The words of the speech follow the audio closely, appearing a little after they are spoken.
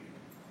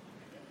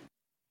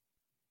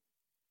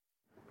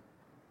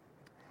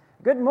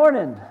Good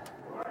morning,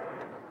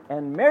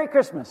 and Merry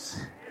Christmas.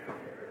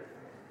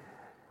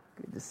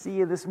 Good to see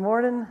you this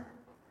morning.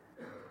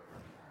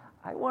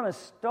 I want to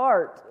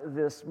start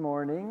this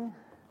morning.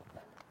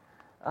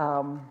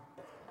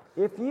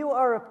 If you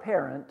are a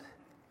parent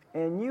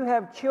and you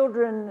have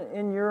children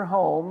in your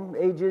home,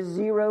 ages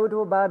 0 to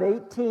about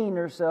 18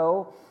 or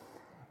so,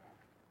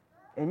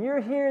 and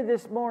you're here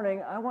this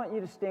morning, I want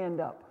you to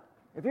stand up.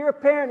 If you're a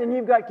parent and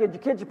you've got kids,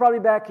 your kids are probably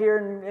back here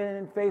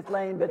in Faith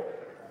Lane, but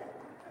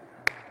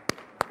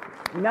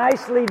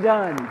nicely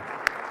done.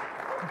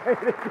 There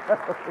you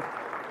go.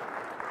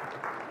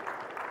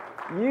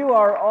 You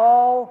are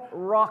all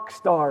rock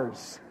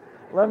stars,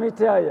 let me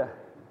tell you.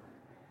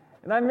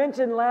 And I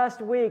mentioned last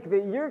week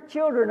that your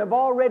children have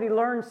already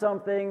learned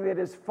something that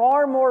is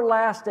far more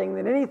lasting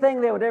than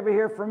anything they would ever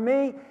hear from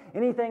me,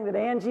 anything that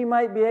Angie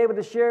might be able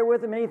to share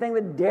with them, anything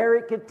that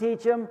Derek could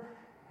teach them.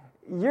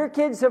 Your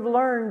kids have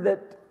learned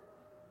that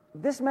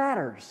this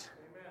matters.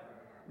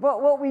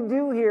 But what we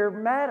do here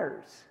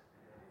matters.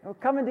 We're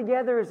coming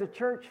together as a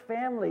church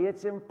family,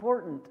 it's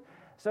important.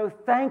 So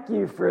thank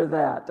you for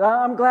that.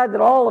 I'm glad that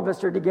all of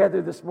us are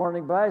together this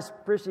morning, but I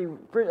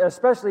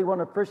especially want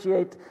to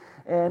appreciate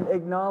and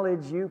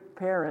acknowledge you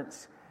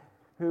parents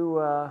who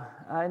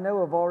I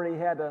know have already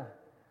had a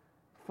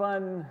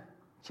fun,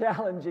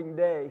 challenging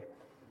day.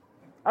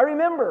 I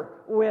remember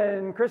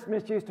when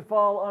Christmas used to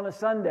fall on a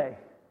Sunday.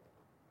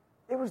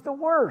 It was the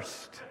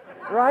worst,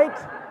 right?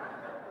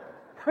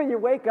 When you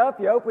wake up,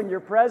 you open your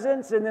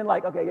presents, and then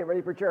okay, get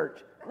ready for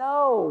church.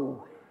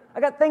 No, I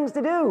got things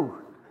to do.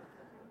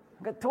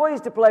 I got toys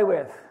to play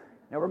with.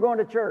 Now we're going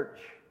to church.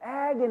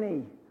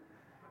 Agony.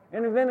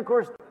 And then, of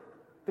course,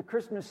 the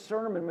Christmas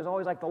sermon was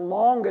always the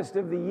longest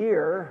of the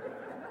year.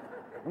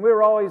 And we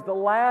were always the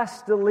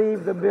last to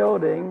leave the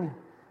building.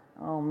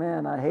 Oh,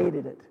 man, I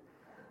hated it.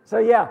 So,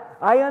 yeah,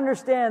 I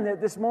understand that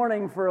this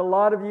morning for a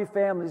lot of you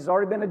families, it's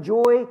already been a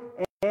joy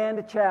and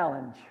a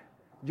challenge.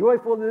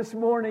 Joyful this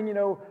morning,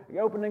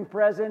 opening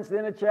presents,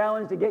 then a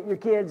challenge to get your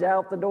kids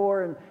out the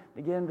door and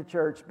begin the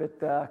church. But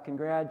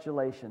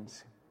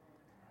congratulations.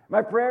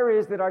 My prayer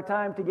is that our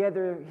time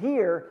together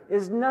here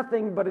is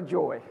nothing but a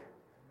joy.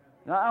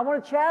 Now, I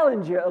want to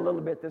challenge you a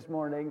little bit this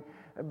morning,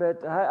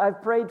 but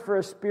I've prayed for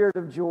a spirit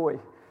of joy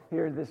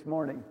here this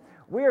morning.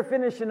 We are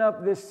finishing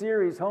up this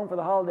series, Home for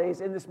the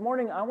Holidays, and this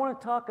morning I want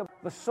to talk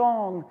about the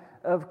song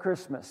of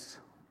Christmas.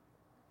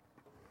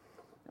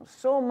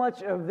 So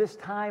much of this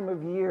time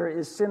of year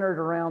is centered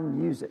around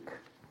music.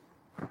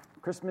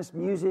 Christmas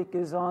music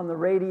is on the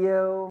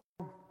radio.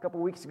 A couple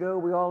weeks ago,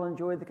 we all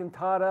enjoyed the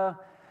cantata.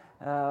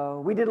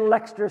 We did a little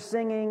extra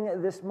singing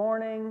this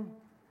morning.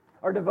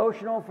 Our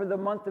devotional for the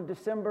month of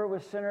December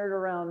was centered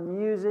around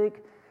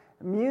music.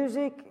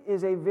 Music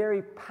is a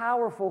very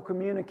powerful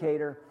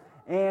communicator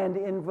and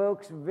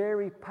invokes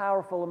very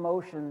powerful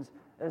emotions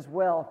as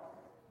well.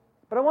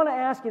 But I want to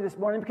ask you this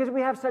morning, because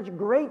we have such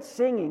great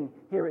singing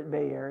here at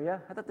Bay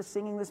Area. I thought the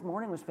singing this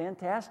morning was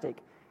fantastic.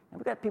 And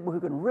we've got people who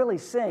can really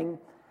sing.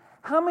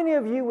 How many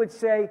of you would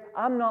say,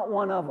 I'm not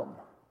one of them?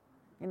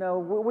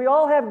 We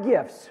all have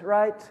gifts,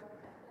 right?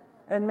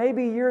 And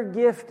maybe your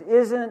gift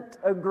isn't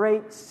a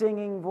great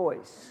singing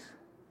voice.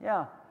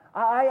 Yeah,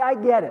 I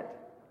get it.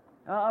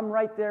 I'm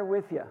right there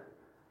with you.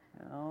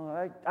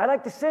 I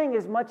like to sing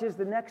as much as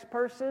the next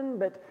person,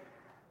 but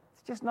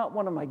it's just not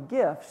one of my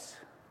gifts.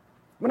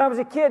 When I was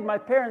a kid, my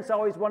parents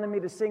always wanted me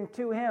to sing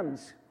 2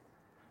 hymns,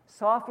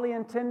 Softly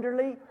and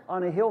Tenderly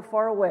on a Hill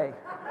Far Away.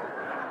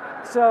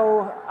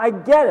 So I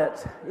get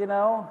it,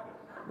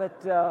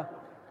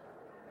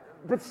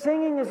 but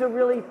singing is a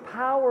really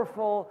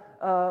powerful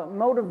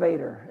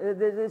motivator.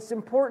 It's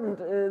important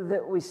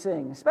that we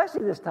sing,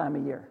 especially this time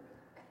of year.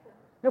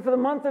 For the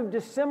month of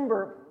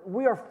December,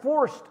 we are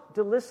forced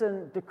to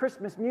listen to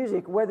Christmas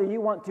music whether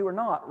you want to or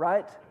not,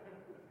 right?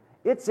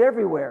 It's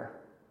everywhere.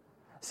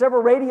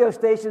 Several radio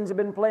stations have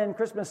been playing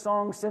Christmas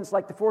songs since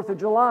the 4th of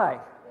July.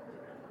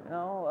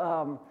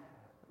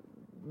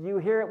 You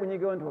hear it when you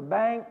go into a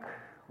bank,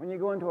 when you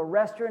go into a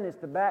restaurant, it's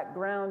the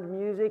background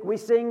music. We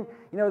sing,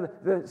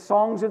 the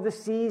songs of the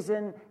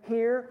season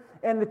here.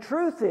 And the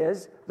truth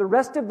is, the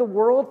rest of the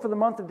world for the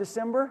month of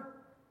December,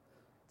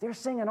 they're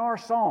singing our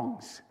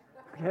songs,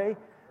 okay?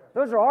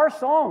 Those are our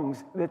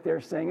songs that they're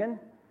singing.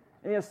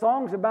 And,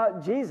 songs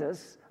about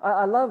Jesus.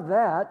 I love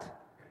that.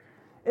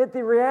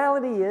 The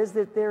reality is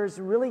that there's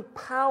really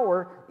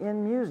power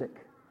in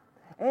music.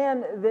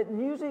 And that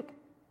music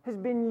has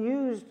been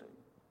used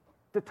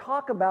to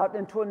talk about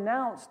and to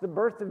announce the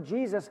birth of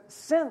Jesus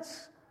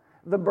since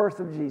the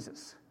birth of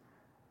Jesus.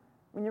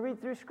 When you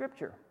read through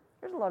Scripture,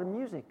 there's a lot of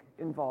music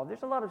involved.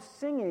 There's a lot of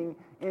singing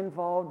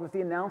involved with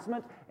the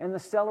announcement and the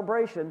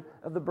celebration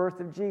of the birth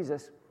of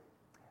Jesus.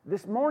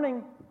 This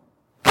morning,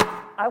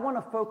 I want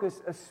to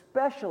focus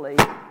especially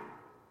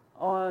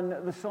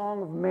on the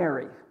Song of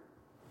Mary.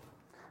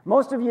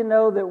 Most of you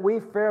know that we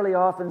fairly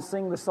often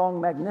sing the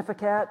song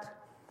Magnificat,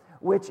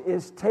 which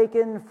is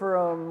taken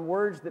from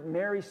words that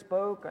Mary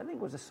spoke. I think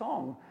it was a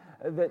song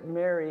that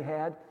Mary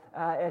had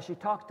as she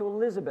talked to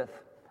Elizabeth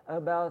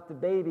about the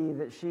baby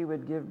that she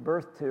would give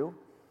birth to.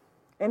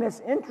 And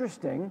it's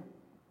interesting,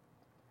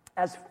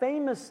 as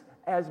famous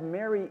as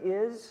Mary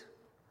is,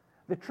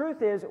 the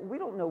truth is we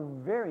don't know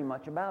very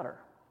much about her.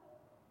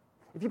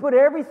 If you put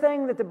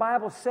everything that the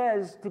Bible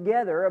says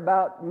together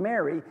about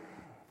Mary,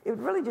 it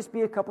would really just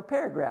be a couple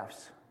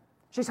paragraphs.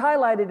 She's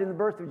highlighted in the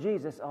birth of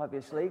Jesus,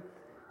 obviously.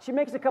 She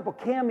makes a couple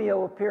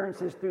cameo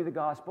appearances through the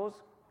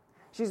Gospels.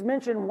 She's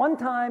mentioned one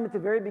time at the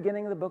very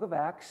beginning of the book of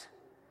Acts,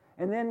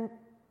 and then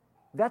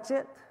that's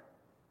it.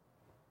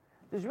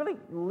 There's really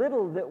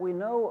little that we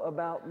know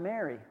about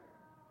Mary.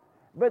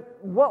 But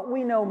what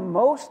we know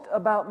most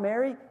about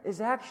Mary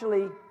is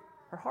actually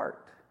her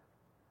heart.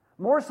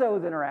 More so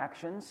than her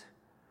actions,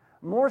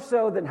 more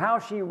so than how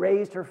she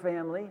raised her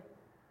family,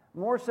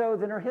 more so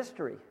than her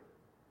history.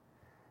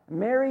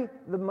 Mary,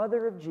 the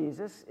mother of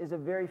Jesus, is a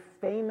very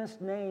famous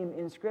name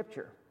in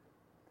Scripture.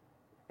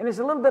 And it's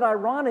a little bit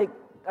ironic,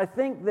 I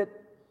think, that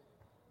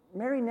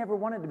Mary never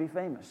wanted to be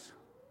famous.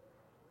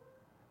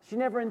 She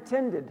never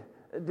intended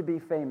to be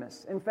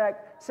famous. In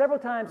fact, several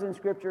times in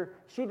Scripture,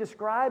 she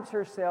describes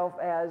herself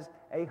as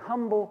a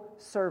humble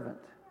servant.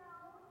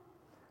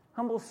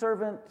 Humble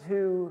servant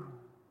who,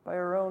 by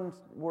her own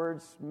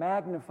words,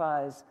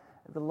 magnifies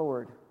the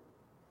Lord.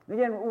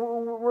 Again,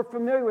 we're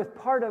familiar with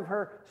part of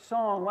her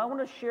song. I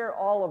want to share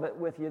all of it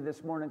with you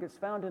this morning. It's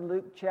found in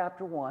Luke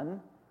chapter 1.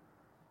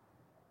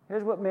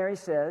 Here's what Mary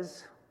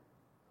says.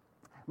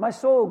 My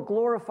soul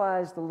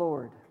glorifies the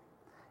Lord,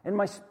 and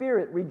my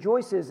spirit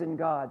rejoices in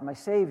God, my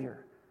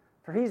Savior,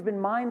 for He's been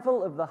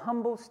mindful of the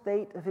humble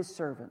state of His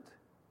servant.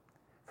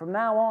 From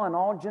now on,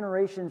 all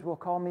generations will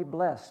call me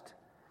blessed,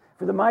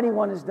 for the Mighty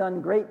One has done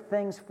great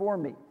things for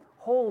me.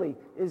 Holy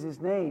is His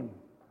name.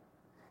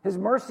 His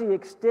mercy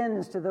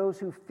extends to those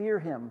who fear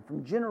Him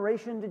from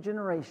generation to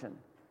generation.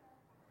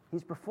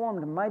 He's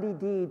performed mighty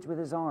deeds with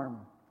His arm.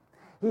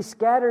 He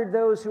scattered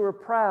those who are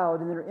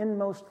proud in their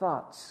inmost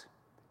thoughts.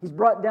 He's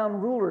brought down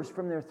rulers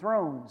from their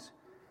thrones,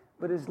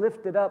 but has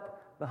lifted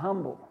up the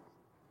humble.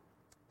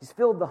 He's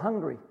filled the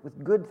hungry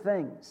with good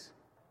things,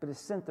 but has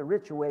sent the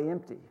rich away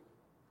empty.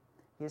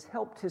 He has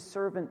helped His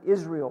servant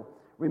Israel,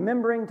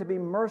 remembering to be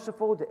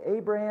merciful to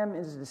Abraham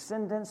and his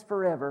descendants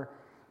forever,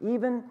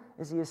 even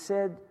as He has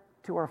said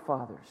to our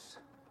fathers.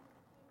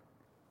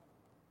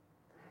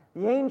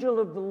 The angel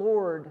of the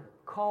Lord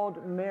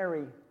called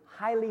Mary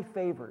highly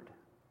favored.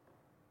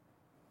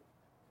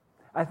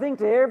 I think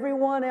to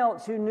everyone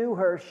else who knew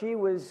her, she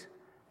was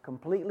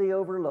completely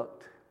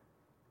overlooked.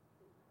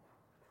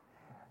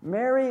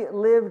 Mary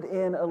lived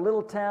in a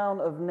little town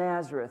of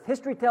Nazareth.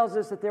 History tells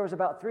us that there was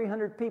about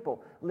 300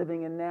 people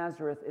living in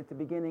Nazareth at the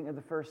beginning of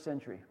the first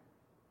century.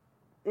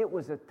 It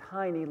was a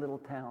tiny little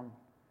town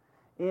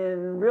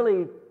in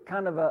really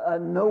kind of a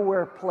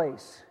nowhere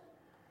place.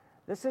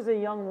 This is a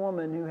young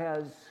woman who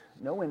has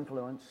no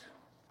influence,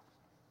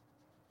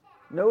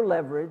 no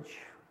leverage,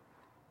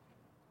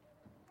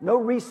 no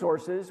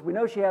resources. We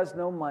know she has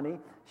no money.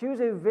 She was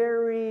a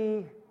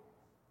very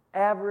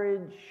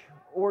average,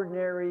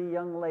 ordinary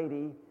young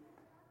lady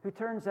who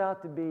turns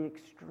out to be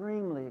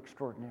extremely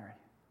extraordinary.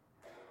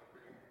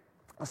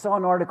 I saw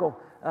an article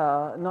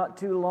not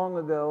too long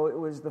ago. It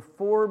was the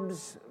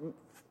Forbes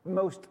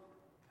most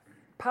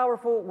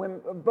powerful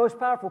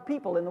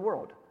people in the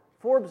world.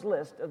 Forbes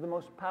list of the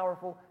most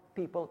powerful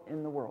people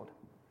in the world.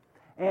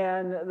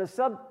 And the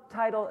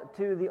subtitle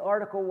to the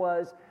article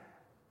was,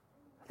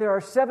 there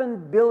are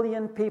 7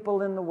 billion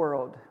people in the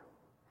world.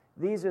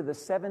 These are the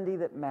 70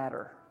 that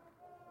matter.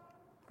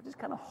 Which is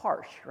kind of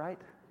harsh, right?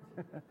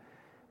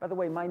 By the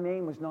way, my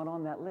name was not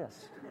on that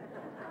list.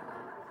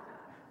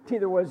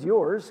 Neither was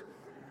yours.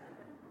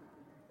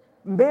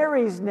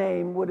 Mary's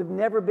name would have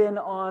never been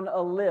on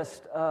a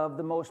list of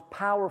the most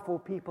powerful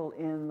people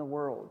in the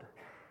world.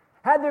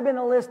 Had there been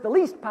a list, the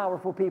least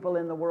powerful people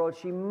in the world,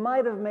 she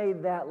might have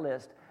made that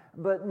list.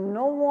 But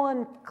no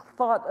one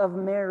thought of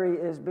Mary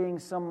as being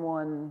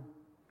someone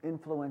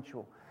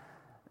influential.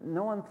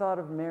 No one thought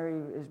of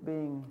Mary as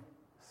being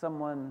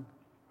someone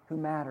who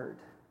mattered.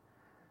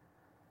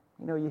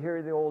 You know, you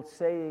hear the old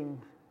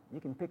saying, you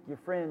can pick your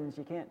friends,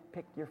 you can't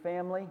pick your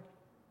family.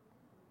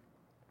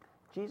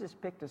 Jesus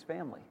picked His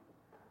family.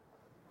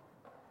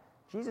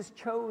 Jesus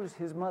chose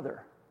His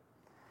mother.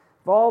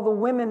 Of all the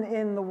women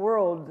in the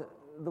world,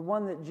 the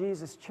one that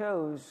Jesus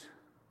chose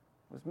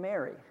was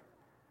Mary,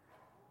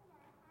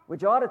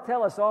 which ought to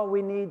tell us all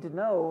we need to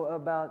know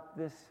about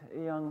this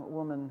young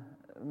woman,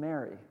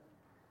 Mary.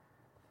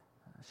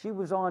 She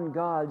was on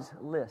God's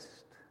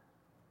list.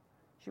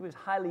 She was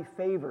highly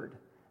favored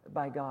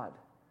by God.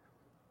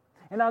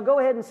 And I'll go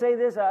ahead and say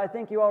this, I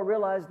think you all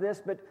realize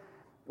this, but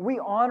we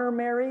honor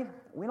Mary,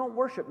 we don't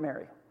worship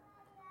Mary.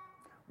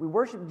 We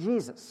worship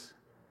Jesus.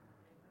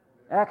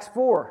 Acts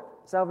 4,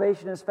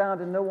 salvation is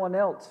found in no one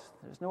else.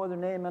 There's no other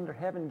name under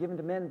heaven given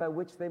to men by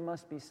which they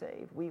must be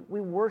saved. We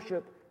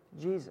worship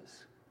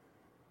Jesus.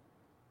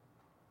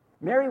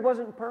 Mary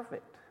wasn't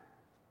perfect.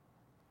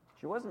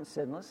 She wasn't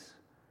sinless.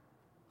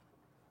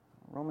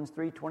 Romans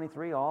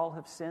 3:23, all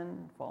have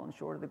sinned, fallen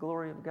short of the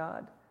glory of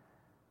God.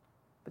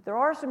 But there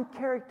are some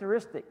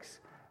characteristics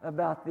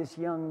about this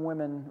young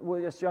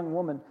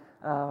woman.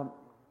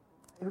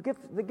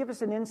 they give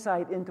us an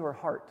insight into her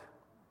heart,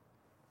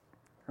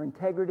 her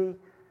integrity,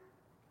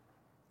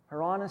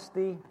 her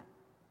honesty,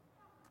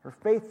 her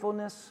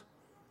faithfulness,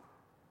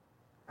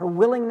 her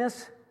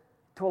willingness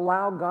to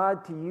allow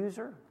God to use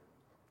her.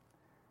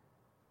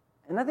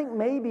 And I think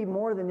maybe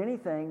more than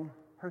anything,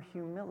 her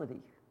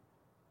humility.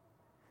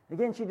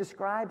 Again, she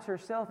describes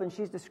herself, and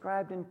she's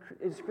described in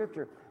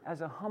Scripture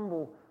as a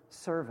humble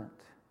servant.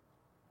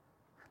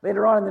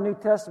 Later on in the New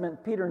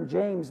Testament, Peter and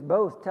James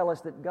both tell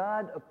us that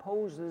God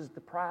opposes the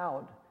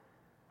proud,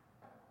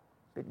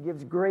 but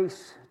gives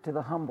grace to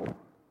the humble.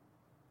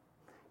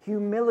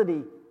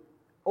 Humility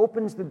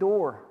opens the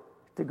door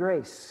to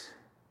grace.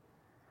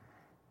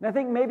 And I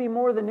think maybe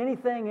more than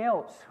anything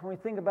else, when we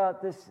think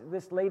about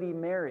this lady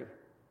Mary,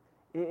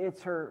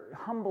 it's her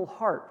humble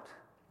heart,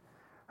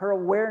 her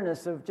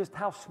awareness of just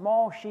how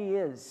small she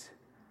is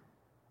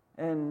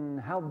and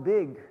how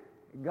big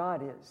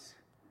God is.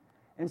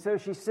 And so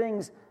she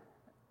sings,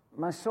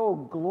 "My soul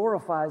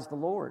glorifies the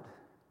Lord.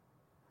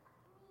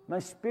 My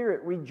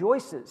spirit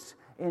rejoices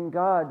in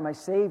God, my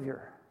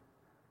Savior,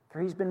 for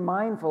He's been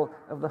mindful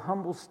of the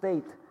humble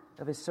state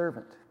of His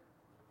servant."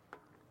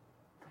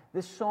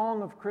 This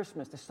song of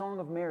Christmas, the Song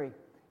of Mary,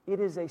 it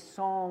is a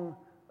song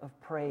of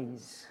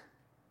praise.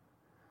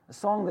 A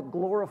song that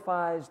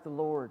glorifies the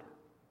Lord.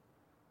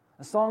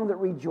 A song that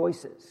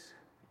rejoices.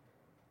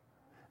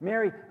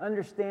 Mary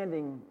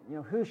understanding,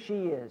 who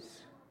she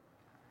is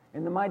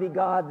and the mighty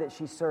God that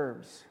she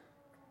serves.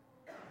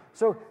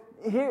 So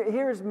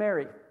here's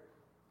Mary,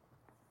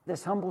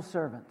 this humble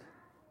servant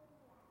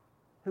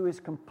who is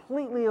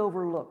completely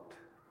overlooked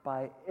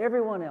by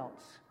everyone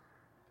else,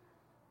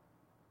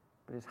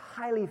 but is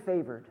highly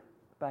favored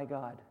by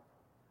God.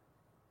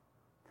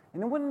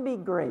 And it wouldn't be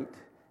great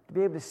to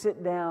be able to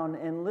sit down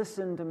and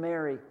listen to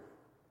Mary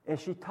as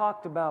she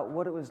talked about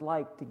what it was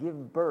like to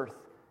give birth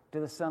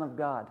to the Son of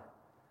God.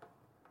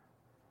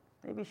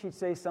 Maybe she'd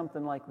say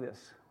something like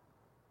this.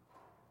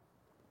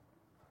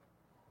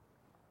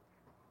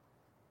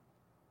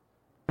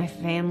 My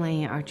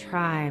family, our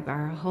tribe,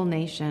 our whole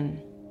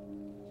nation.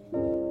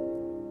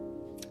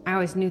 I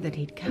always knew that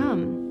He'd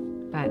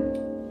come, but,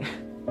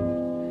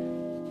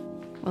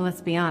 well, let's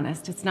be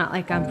honest, it's not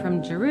like I'm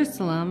from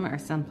Jerusalem or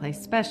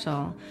someplace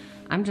special.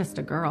 I'm just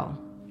a girl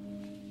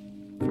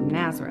from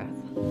Nazareth.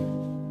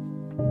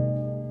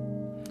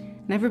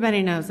 And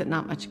everybody knows that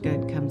not much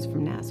good comes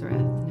from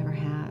Nazareth, never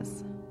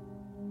has.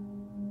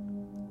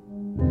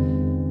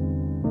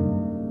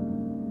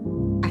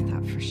 I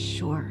thought for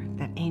sure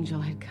that angel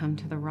had come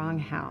to the wrong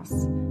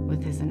house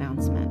with his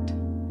announcement.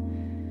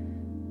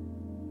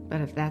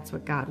 But if that's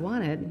what God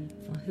wanted,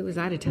 well, who was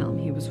I to tell him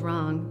he was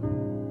wrong?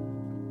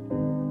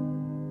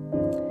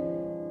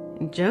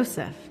 And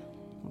Joseph,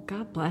 well,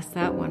 God bless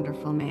that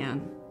wonderful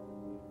man.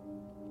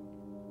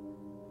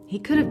 He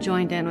could have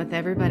joined in with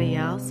everybody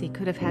else. He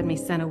could have had me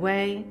sent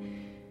away.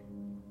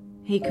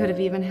 He could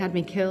have even had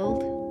me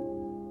killed.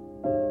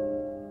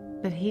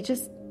 But he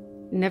just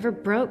never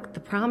broke the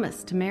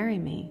promise to marry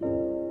me.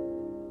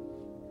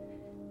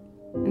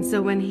 And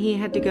so when he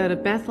had to go to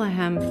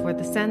Bethlehem for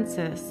the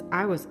census,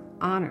 I was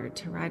honored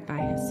to ride by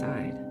his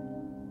side.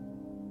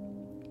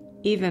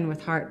 Even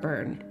with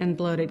heartburn and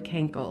bloated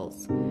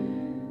cankles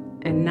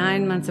and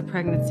 9 months of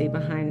pregnancy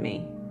behind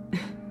me.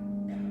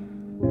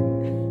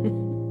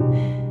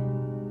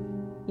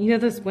 You know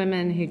those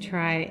women who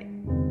try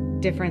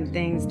different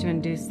things to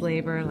induce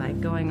labor, like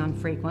going on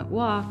frequent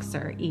walks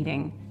or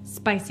eating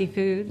spicy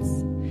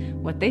foods?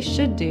 What they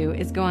should do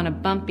is go on a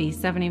bumpy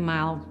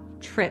 70-mile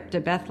trip to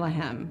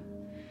Bethlehem.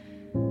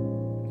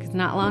 Because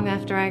not long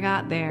after I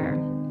got there,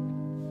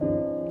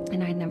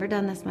 and I'd never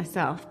done this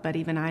myself, but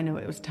even I knew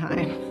it was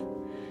time.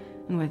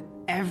 And with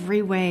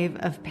every wave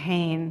of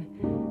pain,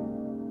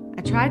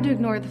 I tried to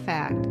ignore the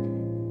fact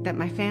that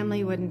my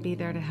family wouldn't be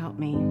there to help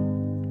me.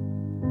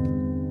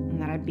 And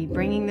that I'd be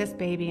bringing this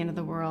baby into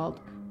the world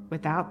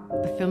without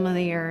the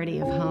familiarity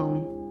of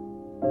home.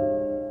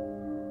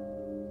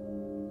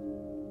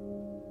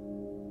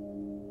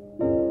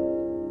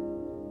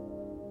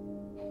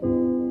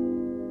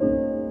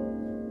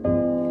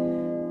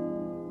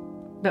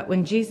 But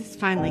when Jesus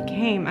finally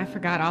came, I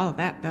forgot all of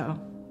that, though.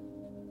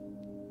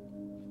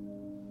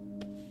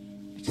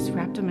 I just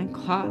wrapped him in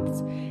cloths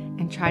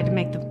and tried to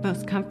make the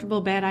most comfortable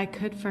bed I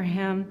could for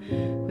him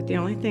with the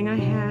only thing I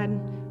had,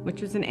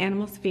 which was an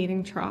animal's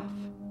feeding trough.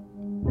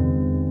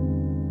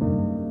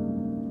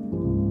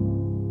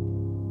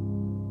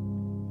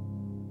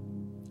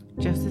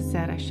 Joseph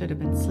said I should have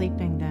been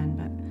sleeping then,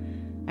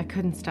 but I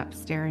couldn't stop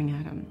staring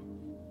at him.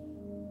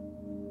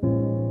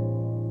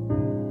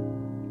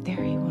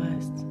 There he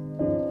was.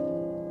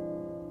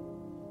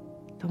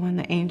 The one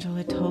the angel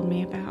had told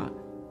me about.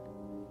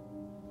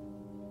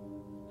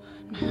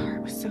 My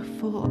heart was so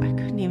full, I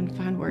couldn't even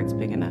find words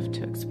big enough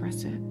to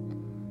express it.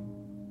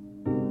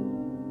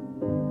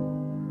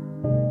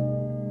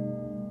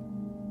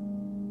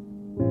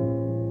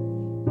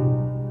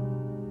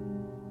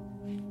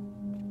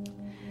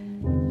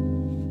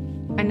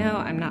 I know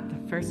I'm not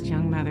the first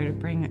young mother to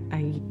bring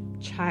a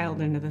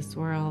child into this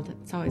world.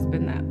 It's always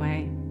been that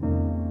way.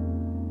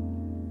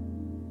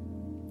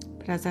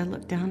 as I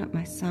look down at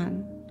my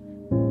son.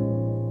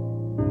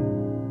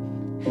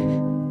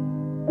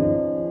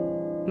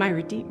 My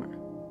Redeemer.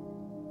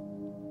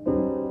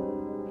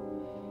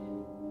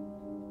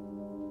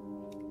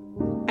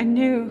 I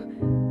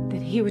knew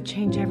that he would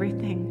change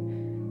everything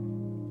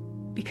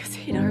because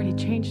he'd already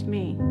changed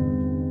me.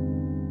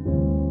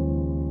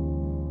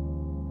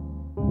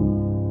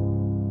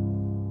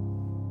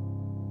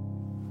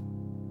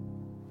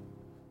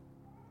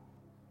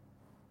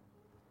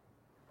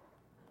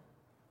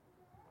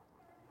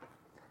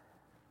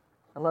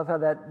 I love how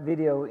that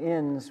video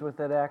ends with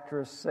that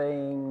actress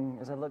saying,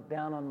 as I look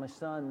down on my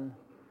son,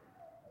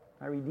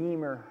 my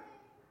Redeemer,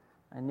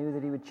 I knew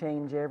that he would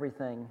change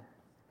everything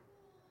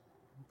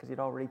because he'd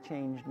already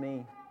changed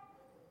me.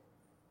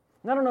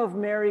 And I don't know if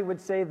Mary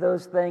would say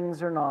those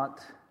things or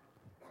not.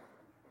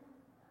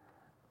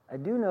 I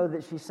do know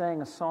that she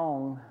sang a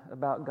song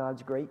about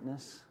God's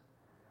greatness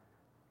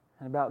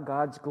and about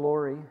God's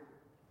glory.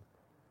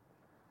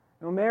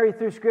 You know, Mary,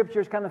 through Scripture,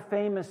 is kind of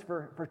famous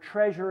for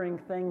treasuring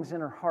things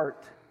in her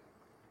heart.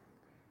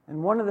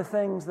 And one of the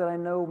things that I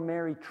know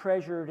Mary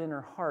treasured in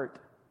her heart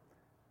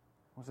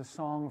was a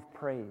song of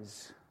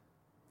praise.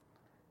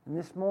 And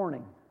this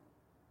morning,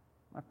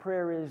 my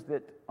prayer is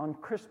that on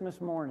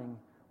Christmas morning,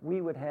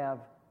 we would have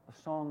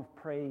a song of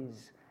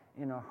praise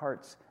in our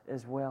hearts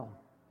as well.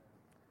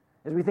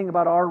 As we think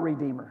about our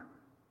Redeemer,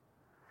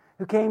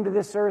 who came to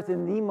this earth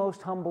in the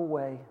most humble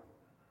way,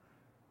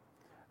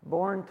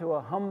 born to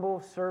a humble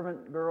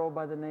servant girl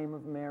by the name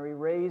of Mary,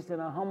 raised in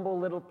a humble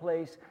little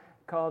place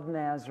called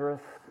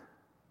Nazareth.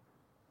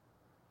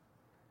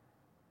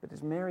 But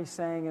as Mary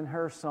sang in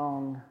her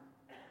song,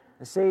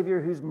 the Savior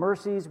whose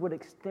mercies would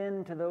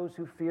extend to those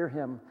who fear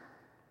Him,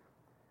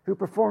 who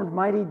performed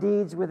mighty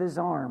deeds with His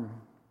arm,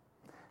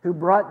 who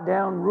brought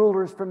down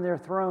rulers from their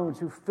thrones,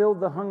 who filled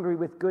the hungry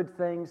with good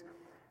things,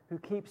 who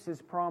keeps His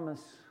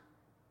promise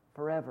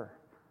forever.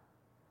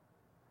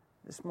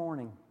 This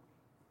morning,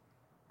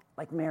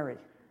 like Mary,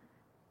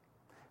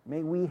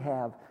 may we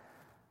have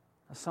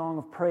a song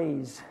of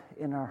praise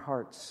in our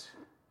hearts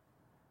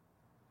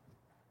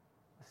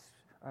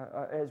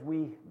as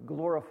we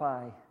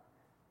glorify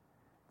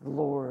the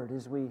Lord,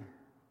 as we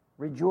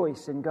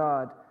rejoice in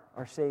God,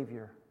 our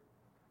Savior.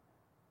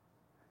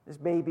 This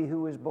baby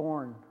who was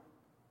born,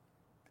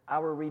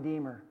 our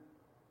Redeemer,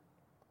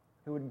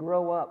 who would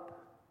grow up,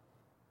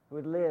 who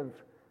would live,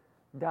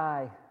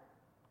 die,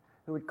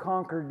 who would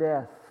conquer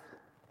death.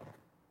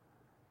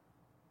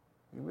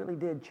 He really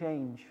did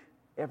change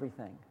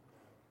everything.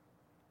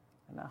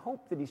 And I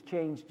hope that He's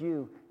changed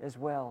you as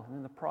well, and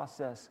in the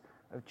process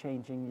of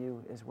changing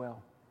you as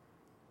well.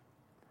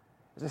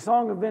 As a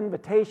song of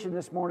invitation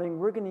this morning,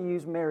 we're going to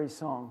use Mary's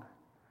song,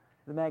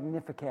 the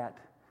Magnificat.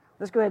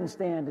 Let's go ahead and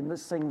stand and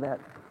let's sing that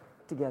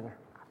together.